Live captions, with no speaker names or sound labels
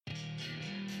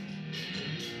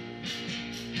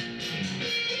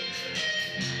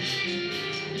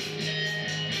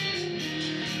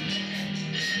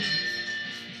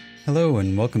Hello,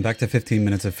 and welcome back to 15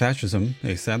 Minutes of Fascism,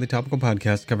 a sadly topical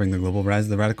podcast covering the global rise of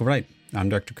the radical right. I'm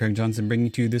Dr. Craig Johnson, bringing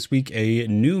to you this week a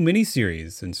new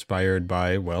miniseries inspired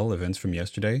by, well, events from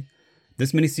yesterday.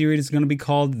 This miniseries is going to be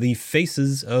called The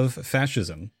Faces of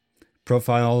Fascism,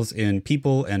 profiles in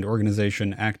people and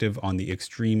organization active on the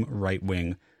extreme right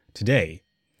wing today.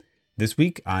 This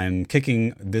week, I'm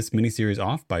kicking this miniseries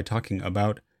off by talking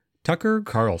about Tucker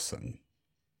Carlson.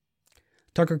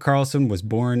 Tucker Carlson was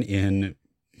born in,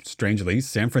 strangely,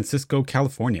 San Francisco,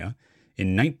 California,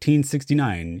 in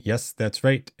 1969. Yes, that's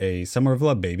right, a Summer of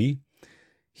Love baby.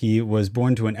 He was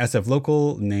born to an SF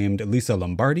local named Lisa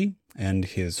Lombardi, and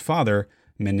his father,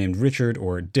 a man named Richard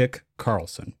or Dick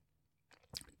Carlson.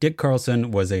 Dick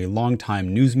Carlson was a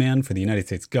longtime newsman for the United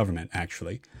States government,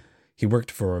 actually. He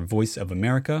worked for Voice of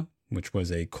America, which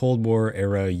was a Cold War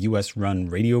era US-run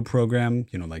radio program,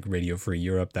 like Radio Free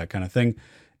Europe, that kind of thing.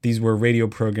 These were radio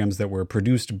programs that were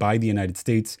produced by the United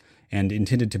States and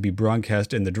intended to be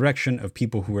broadcast in the direction of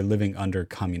people who were living under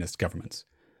communist governments.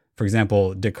 For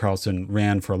example, Dick Carlson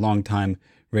ran for a long time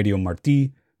Radio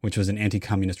Martí, which was an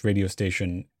anti-communist radio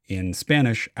station in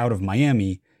Spanish out of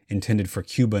Miami, intended for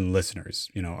Cuban listeners,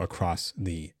 across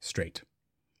the strait.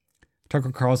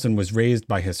 Tucker Carlson was raised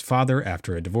by his father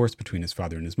after a divorce between his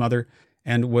father and his mother,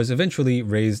 and was eventually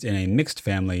raised in a mixed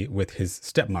family with his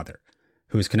stepmother,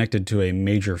 who was connected to a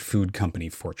major food company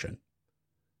fortune.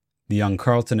 The young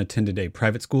Carlson attended a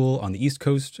private school on the East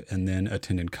Coast and then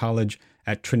attended college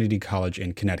at Trinity College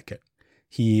in Connecticut.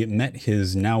 He met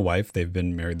his now wife, they've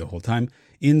been married the whole time,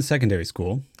 in secondary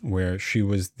school, where she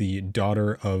was the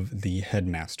daughter of the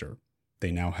headmaster.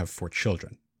 They now have 4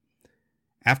 children.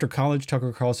 After college,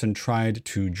 Tucker Carlson tried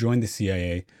to join the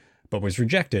CIA, but was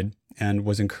rejected and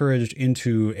was encouraged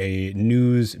into a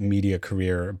news media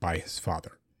career by his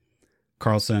father.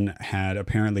 Carlson had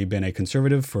apparently been a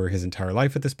conservative for his entire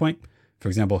life at this point. For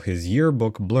example, his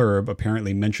yearbook blurb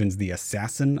apparently mentions the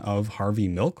assassin of Harvey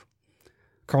Milk.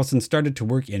 Carlson started to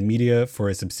work in media for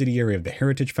a subsidiary of the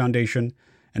Heritage Foundation,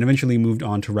 and eventually moved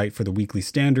on to write for the Weekly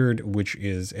Standard, which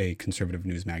is a conservative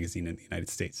news magazine in the United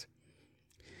States.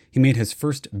 He made his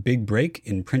first big break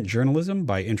in print journalism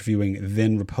by interviewing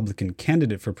then Republican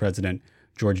candidate for president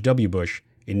George W. Bush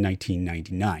in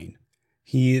 1999.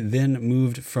 He then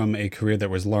moved from a career that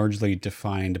was largely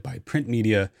defined by print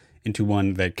media into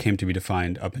one that came to be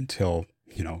defined up until,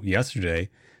 yesterday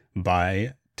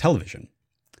by television.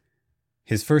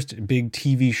 His first big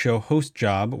TV show host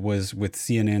job was with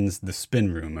CNN's The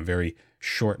Spin Room, a very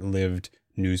short-lived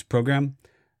news program.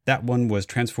 That one was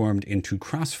transformed into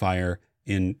Crossfire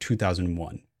in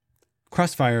 2001.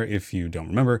 Crossfire, if you don't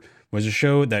remember, was a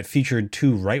show that featured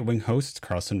 2 right-wing hosts,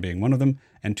 Carlson being one of them,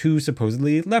 and 2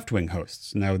 supposedly left-wing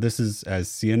hosts. Now, this is as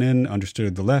CNN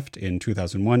understood the left in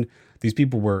 2001. These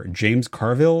people were James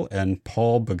Carville and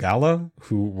Paul Begala,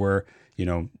 who were,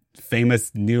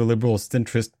 famous neoliberal,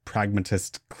 centrist,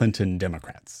 pragmatist Clinton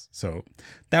Democrats. So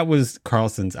that was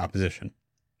Carlson's opposition.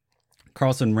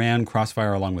 Carlson ran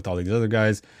Crossfire along with all these other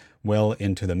guys well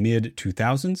into the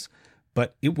mid-2000s,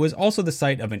 but it was also the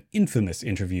site of an infamous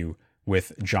interview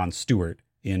with Jon Stewart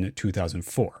in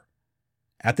 2004.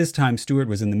 At this time, Stewart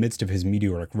was in the midst of his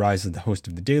meteoric rise as the host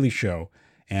of The Daily Show,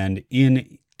 and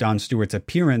in Jon Stewart's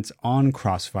appearance on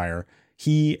Crossfire,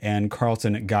 he and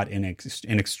Carlson got in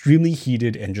an extremely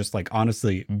heated and just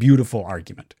honestly beautiful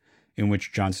argument in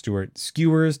which Jon Stewart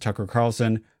skewers Tucker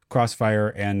Carlson, Crossfire,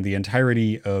 and the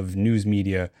entirety of news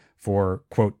media for,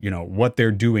 quote, what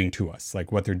they're doing to us,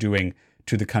 what they're doing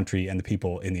to the country and the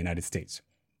people in the United States.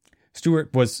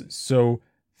 Stewart was so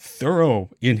thorough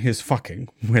in his fucking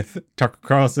with Tucker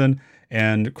Carlson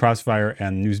and Crossfire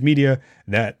and news media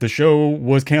that the show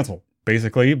was canceled,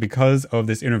 basically, because of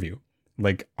this interview.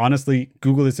 Honestly,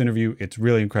 Google this interview. It's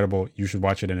really incredible. You should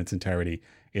watch it in its entirety.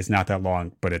 It's not that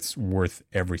long, but it's worth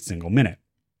every single minute.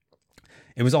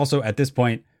 It was also at this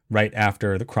point, right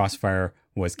after the Crossfire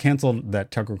was canceled, that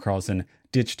Tucker Carlson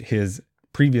ditched his,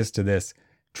 previous to this,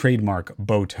 trademark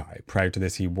bow tie. Prior to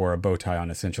this, he wore a bow tie on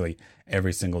essentially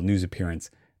every single news appearance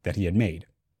that he had made.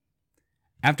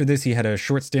 After this, he had a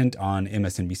short stint on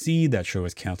MSNBC. That show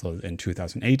was canceled in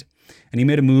 2008. And he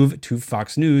made a move to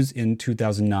Fox News in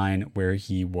 2009, where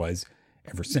he was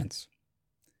ever since.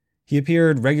 He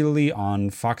appeared regularly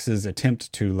on Fox's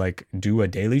attempt to do a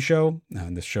daily show.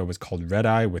 This show was called Red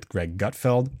Eye with Greg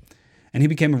Gutfeld. And he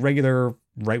became a regular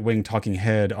right-wing talking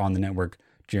head on the network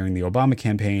during the Obama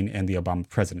campaign and the Obama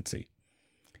presidency.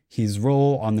 His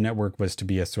role on the network was to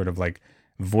be a sort of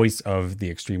voice of the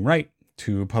extreme right,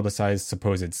 to publicize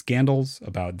supposed scandals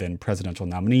about then presidential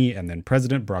nominee and then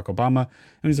President Barack Obama,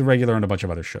 and he's a regular on a bunch of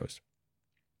other shows.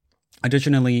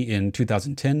 Additionally, in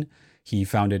 2010, He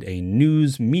founded a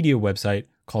news media website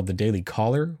called The Daily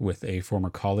Caller with a former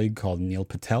colleague called Neil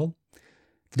Patel.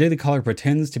 The Daily Caller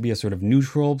pretends to be a sort of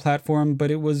neutral platform,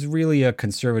 but it was really a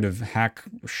conservative hack,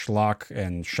 schlock,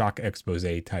 and shock expose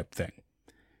type thing.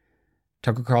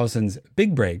 Tucker Carlson's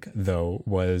big break, though,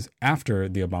 was after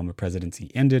the Obama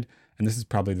presidency ended, and this is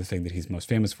probably the thing that he's most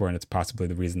famous for, and it's possibly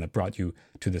the reason that brought you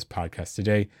to this podcast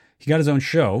today. He got his own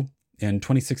show in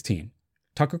 2016,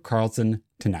 Tucker Carlson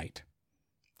Tonight.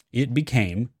 It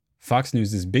became Fox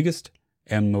News' biggest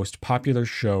and most popular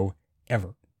show ever.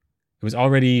 It was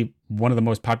already one of the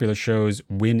most popular shows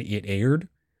when it aired.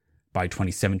 By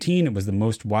 2017, it was the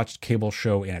most watched cable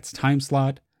show in its time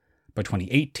slot. By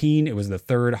 2018, it was the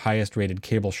third highest rated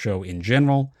cable show in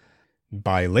general.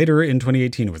 By later in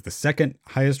 2018, it was the second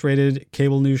highest rated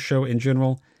cable news show in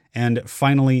general. And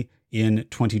finally, in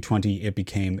 2020, it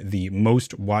became the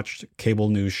most watched cable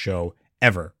news show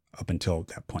ever up until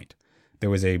that point. There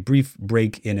was a brief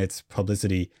break in its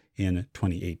publicity in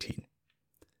 2018.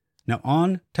 Now,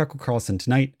 on Tucker Carlson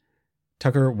Tonight,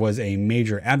 Tucker was a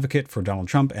major advocate for Donald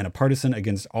Trump and a partisan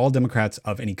against all Democrats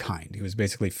of any kind. He was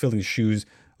basically filling the shoes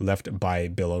left by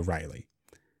Bill O'Reilly.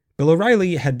 Bill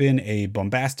O'Reilly had been a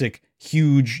bombastic,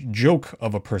 huge joke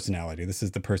of a personality. This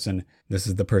is the person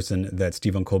that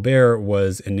Stephen Colbert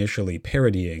was initially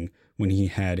parodying when he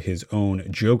had his own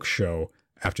joke show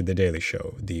after The Daily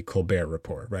Show, the Colbert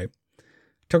Report, right?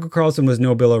 Tucker Carlson was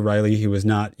no Bill O'Reilly. He was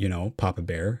not, Papa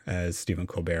Bear, as Stephen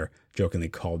Colbert jokingly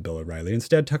called Bill O'Reilly.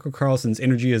 Instead, Tucker Carlson's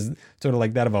energy is sort of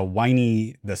like that of a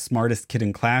whiny, the smartest kid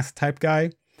in class type guy.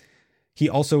 He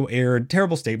also aired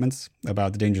terrible statements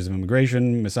about the dangers of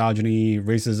immigration, misogyny,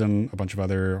 racism, a bunch of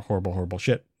other horrible, horrible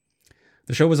shit.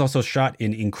 The show was also shot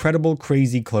in incredible,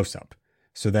 crazy close-up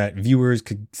so that viewers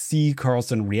could see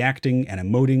Carlson reacting and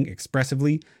emoting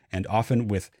expressively and often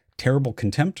with terrible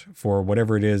contempt for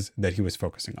whatever it is that he was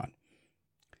focusing on.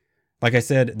 Like I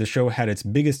said, the show had its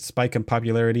biggest spike in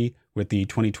popularity with the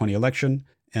 2020 election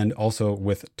and also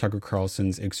with Tucker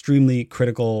Carlson's extremely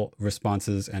critical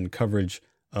responses and coverage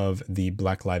of the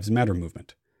Black Lives Matter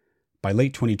movement. By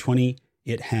late 2020,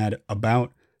 it had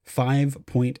about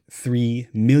 5.3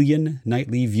 million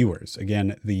nightly viewers.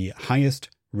 Again, the highest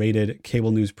rated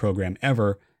cable news program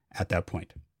ever at that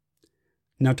point.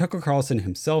 Now, Tucker Carlson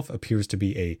himself appears to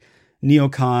be a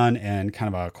neocon and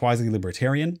kind of a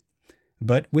quasi-libertarian.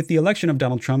 But with the election of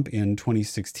Donald Trump in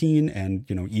 2016 and,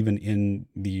 even in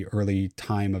the early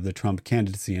time of the Trump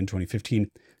candidacy in 2015,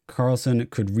 Carlson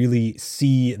could really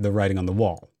see the writing on the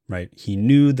wall, right? He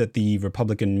knew that the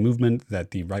Republican movement,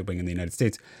 that the right wing in the United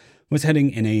States, was heading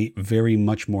in a very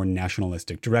much more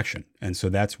nationalistic direction. And so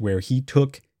that's where he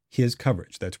took his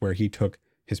coverage. That's where he took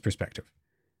his perspective.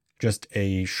 Just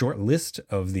a short list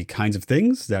of the kinds of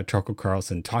things that Tucker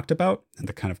Carlson talked about and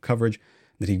the kind of coverage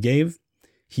that he gave.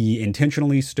 He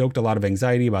intentionally stoked a lot of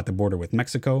anxiety about the border with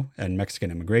Mexico and Mexican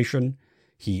immigration.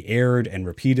 He aired and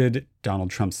repeated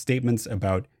Donald Trump's statements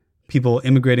about people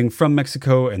immigrating from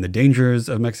Mexico and the dangers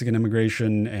of Mexican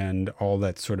immigration and all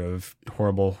that sort of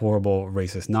horrible, horrible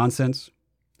racist nonsense.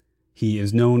 He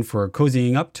is known for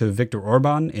cozying up to Viktor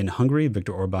Orban in Hungary,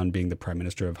 Viktor Orban being the Prime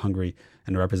Minister of Hungary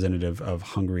and a representative of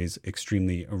Hungary's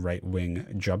extremely right-wing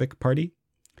Jobbik party.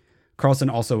 Carlson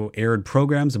also aired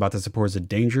programs about the supposed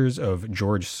dangers of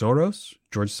George Soros.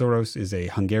 George Soros is a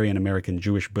Hungarian-American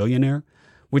Jewish billionaire,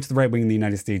 which the right wing in the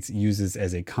United States uses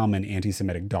as a common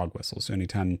anti-Semitic dog whistle. So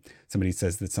anytime somebody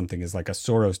says that something is like a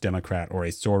Soros Democrat or a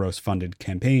Soros-funded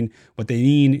campaign, what they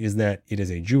mean is that it is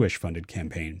a Jewish-funded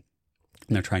campaign.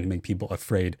 And they're trying to make people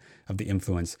afraid of the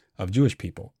influence of Jewish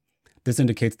people. This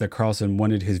indicates that Carlson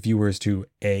wanted his viewers to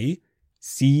A,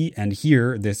 see and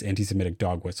hear this anti-Semitic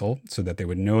dog whistle so that they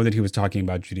would know that he was talking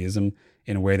about Judaism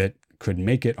in a way that could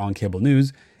make it on cable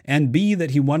news, and B,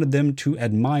 that he wanted them to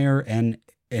admire an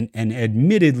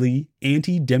admittedly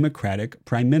anti-democratic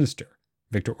prime minister,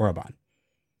 Viktor Orban.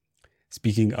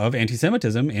 Speaking of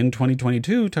anti-Semitism, in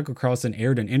 2022, Tucker Carlson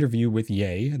aired an interview with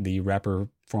Ye, the rapper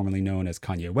formerly known as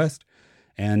Kanye West,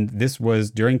 and this was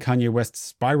during Kanye West's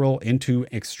spiral into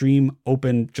extreme,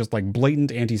 open, just like blatant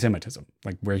anti-Semitism,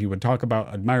 like where he would talk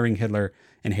about admiring Hitler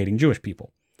and hating Jewish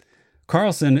people.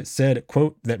 Carlson said,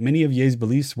 quote, that many of Ye's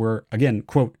beliefs were, again,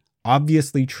 quote,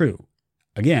 obviously true.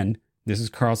 Again, this is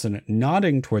Carlson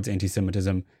nodding towards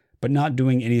anti-Semitism, but not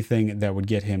doing anything that would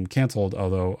get him canceled,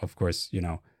 although, of course,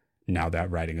 now that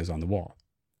writing is on the wall.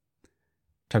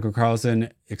 Tucker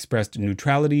Carlson expressed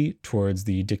neutrality towards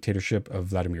the dictatorship of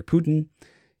Vladimir Putin.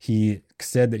 He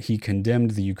said that he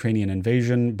condemned the Ukrainian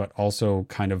invasion, but also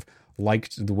kind of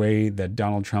liked the way that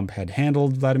Donald Trump had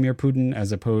handled Vladimir Putin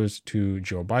as opposed to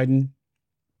Joe Biden.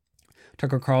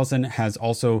 Tucker Carlson has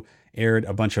also aired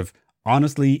a bunch of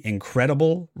honestly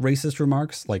incredible racist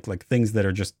remarks, like things that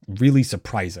are just really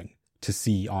surprising to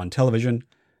see on television.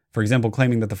 For example,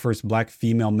 claiming that the first black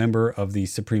female member of the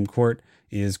Supreme Court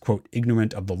is, quote,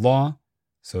 ignorant of the law.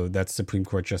 So that's Supreme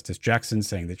Court Justice Jackson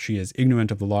saying that she is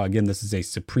ignorant of the law. Again, this is a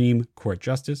Supreme Court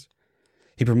justice.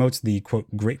 He promotes the, quote,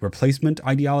 great replacement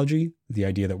ideology, the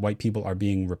idea that white people are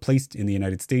being replaced in the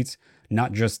United States,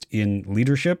 not just in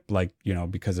leadership, like,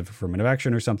 because of affirmative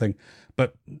action or something,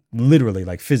 but literally,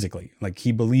 like physically. Like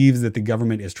he believes that the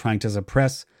government is trying to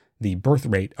suppress the birth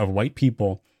rate of white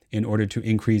people in order to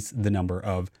increase the number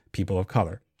of people of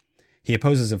color. He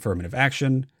opposes affirmative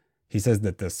action. He says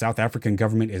that the South African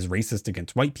government is racist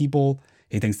against white people.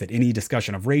 He thinks that any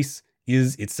discussion of race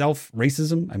is itself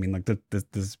racism. I mean, like this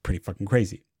is pretty fucking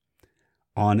crazy.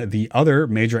 On the other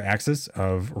major axis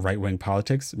of right-wing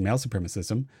politics, male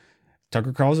supremacism,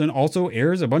 Tucker Carlson also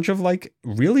airs a bunch of like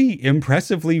really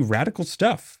impressively radical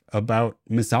stuff about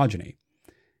misogyny.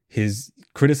 His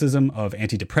criticism of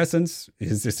antidepressants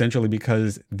is essentially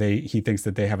because he thinks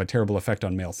that they have a terrible effect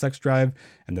on male sex drive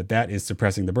and that is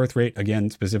suppressing the birth rate, again,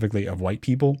 specifically of white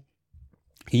people.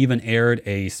 He even aired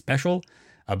a special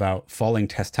about falling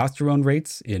testosterone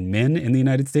rates in men in the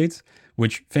United States,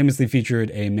 which famously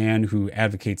featured a man who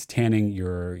advocates tanning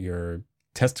your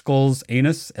testicles,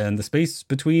 anus, and the space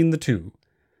between the two.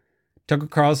 Tucker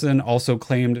Carlson also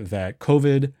claimed that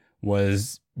COVID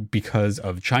was because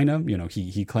of China.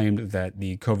 He claimed that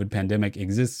the COVID pandemic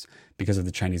exists because of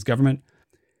the Chinese government.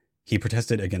 He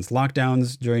protested against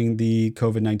lockdowns during the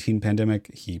COVID-19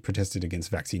 pandemic. He protested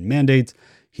against vaccine mandates.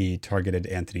 He targeted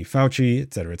Anthony Fauci,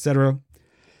 et cetera, et cetera.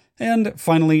 And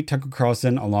finally, Tucker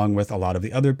Carlson, along with a lot of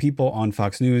the other people on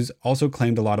Fox News, also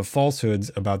claimed a lot of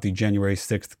falsehoods about the January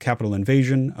 6th Capitol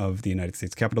invasion of the United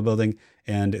States Capitol building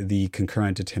and the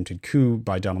concurrent attempted coup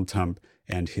by Donald Trump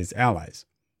and his allies.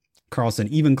 Carlson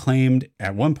even claimed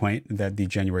at one point that the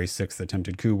January 6th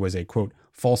attempted coup was a, quote,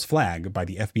 false flag by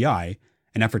the FBI,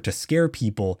 an effort to scare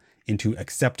people into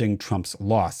accepting Trump's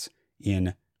loss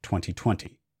in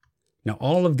 2020. Now,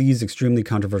 all of these extremely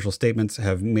controversial statements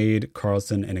have made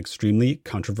Carlson an extremely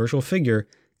controversial figure,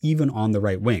 even on the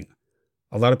right wing.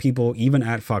 A lot of people, even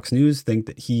at Fox News, think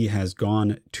that he has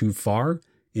gone too far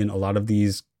in a lot of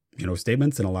these,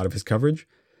 statements and a lot of his coverage.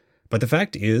 But the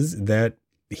fact is that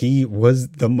he was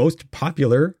the most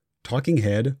popular talking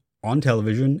head on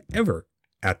television ever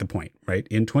at the point, right?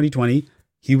 In 2020,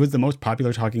 he was the most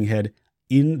popular talking head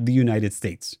in the United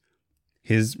States.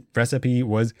 His recipe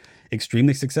was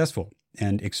extremely successful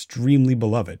and extremely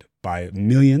beloved by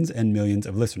millions and millions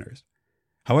of listeners.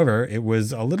 However, it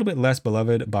was a little bit less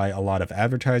beloved by a lot of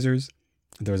advertisers.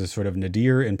 There was a sort of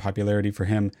nadir in popularity for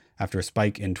him after a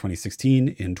spike in 2016,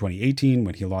 in 2018,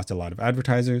 when he lost a lot of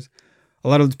advertisers. A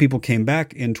lot of those people came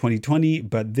back in 2020,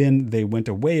 but then they went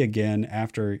away again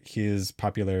after his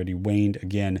popularity waned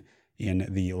again in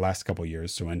the last couple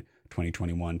years, so in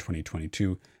 2021,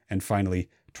 2022, and finally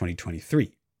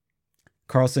 2023.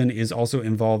 Carlson is also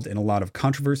involved in a lot of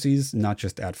controversies, not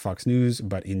just at Fox News,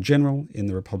 but in general in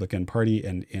the Republican Party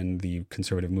and in the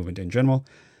conservative movement in general.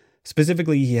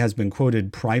 Specifically, he has been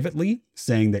quoted privately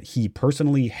saying that he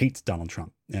personally hates Donald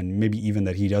Trump, and maybe even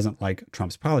that he doesn't like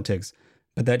Trump's politics,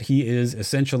 but that he is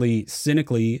essentially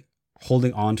cynically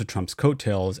holding on to Trump's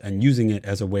coattails and using it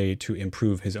as a way to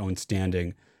improve his own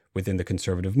standing within the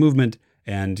conservative movement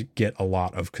and get a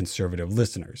lot of conservative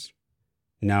listeners.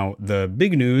 Now, the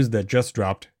big news that just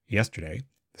dropped yesterday,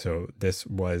 so this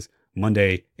was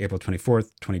Monday, April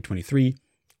 24th, 2023,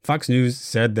 Fox News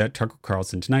said that Tucker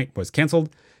Carlson Tonight was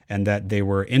canceled and that they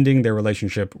were ending their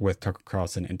relationship with Tucker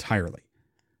Carlson entirely.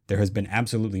 There has been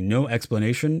absolutely no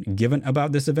explanation given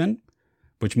about this event,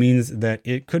 which means that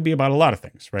it could be about a lot of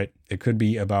things, right? It could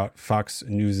be about Fox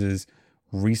News's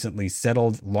recently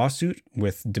settled lawsuit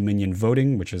with Dominion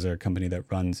Voting, which is a company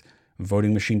that runs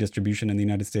voting machine distribution in the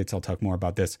United States. I'll talk more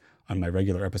about this on my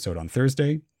regular episode on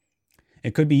Thursday.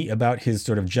 It could be about his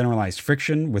sort of generalized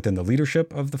friction within the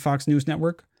leadership of the Fox News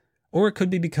network, or it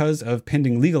could be because of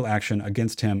pending legal action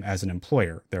against him as an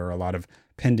employer. There are a lot of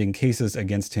pending cases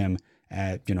against him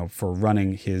for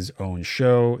running his own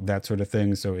show, that sort of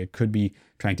thing. So it could be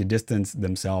trying to distance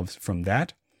themselves from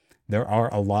that. There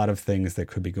are a lot of things that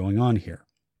could be going on here.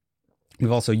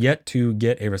 We've also yet to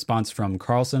get a response from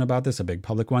Carlson about this, a big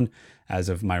public one. As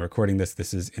of my recording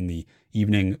this is in the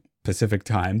evening Pacific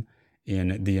time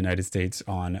in the United States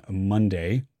on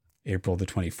Monday, April the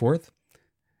 24th.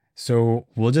 So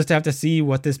we'll just have to see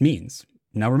what this means.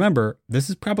 Now remember, this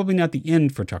is probably not the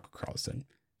end for Tucker Carlson.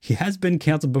 He has been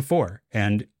canceled before,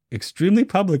 and extremely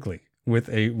publicly, with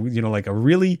a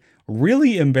really,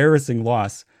 really embarrassing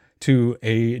loss to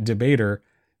a debater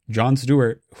Jon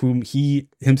Stewart, whom he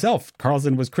himself,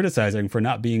 Carlson, was criticizing for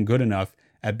not being good enough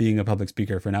at being a public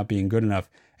speaker, for not being good enough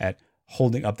at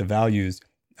holding up the values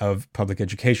of public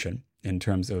education in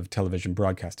terms of television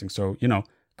broadcasting. So,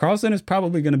 Carlson is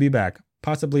probably going to be back,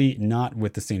 possibly not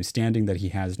with the same standing that he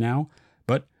has now,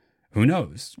 but who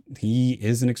knows? He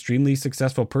is an extremely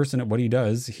successful person at what he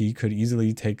does. He could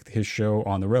easily take his show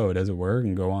on the road, as it were,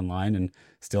 and go online and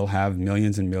still have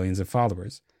millions and millions of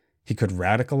followers. He could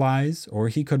radicalize or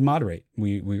he could moderate.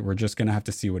 We're just going to have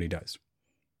to see what he does.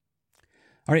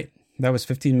 All right, that was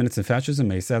 15 Minutes of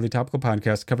Fascism, a sadly topical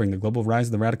podcast covering the global rise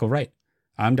of the radical right.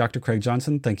 I'm Dr. Craig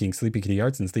Johnson, thanking Sleepy Kitty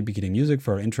Arts and Sleepy Kitty Music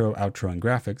for our intro, outro, and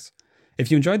graphics. If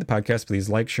you enjoyed the podcast, please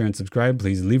like, share, and subscribe.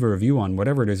 Please leave a review on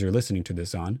whatever it is you're listening to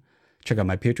this on. Check out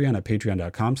my Patreon at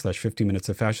patreon.com/15 Minutes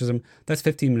of Fascism. That's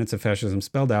 15 Minutes of Fascism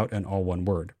spelled out and all one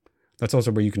word. That's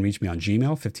also where you can reach me on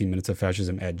Gmail,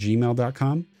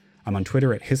 15minutesofascism@gmail.com. I'm on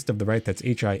Twitter at Hist of the Right, that's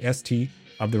HIST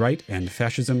of the Right, and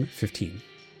Fascism15.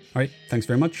 All right, thanks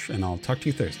very much, and I'll talk to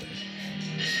you Thursday.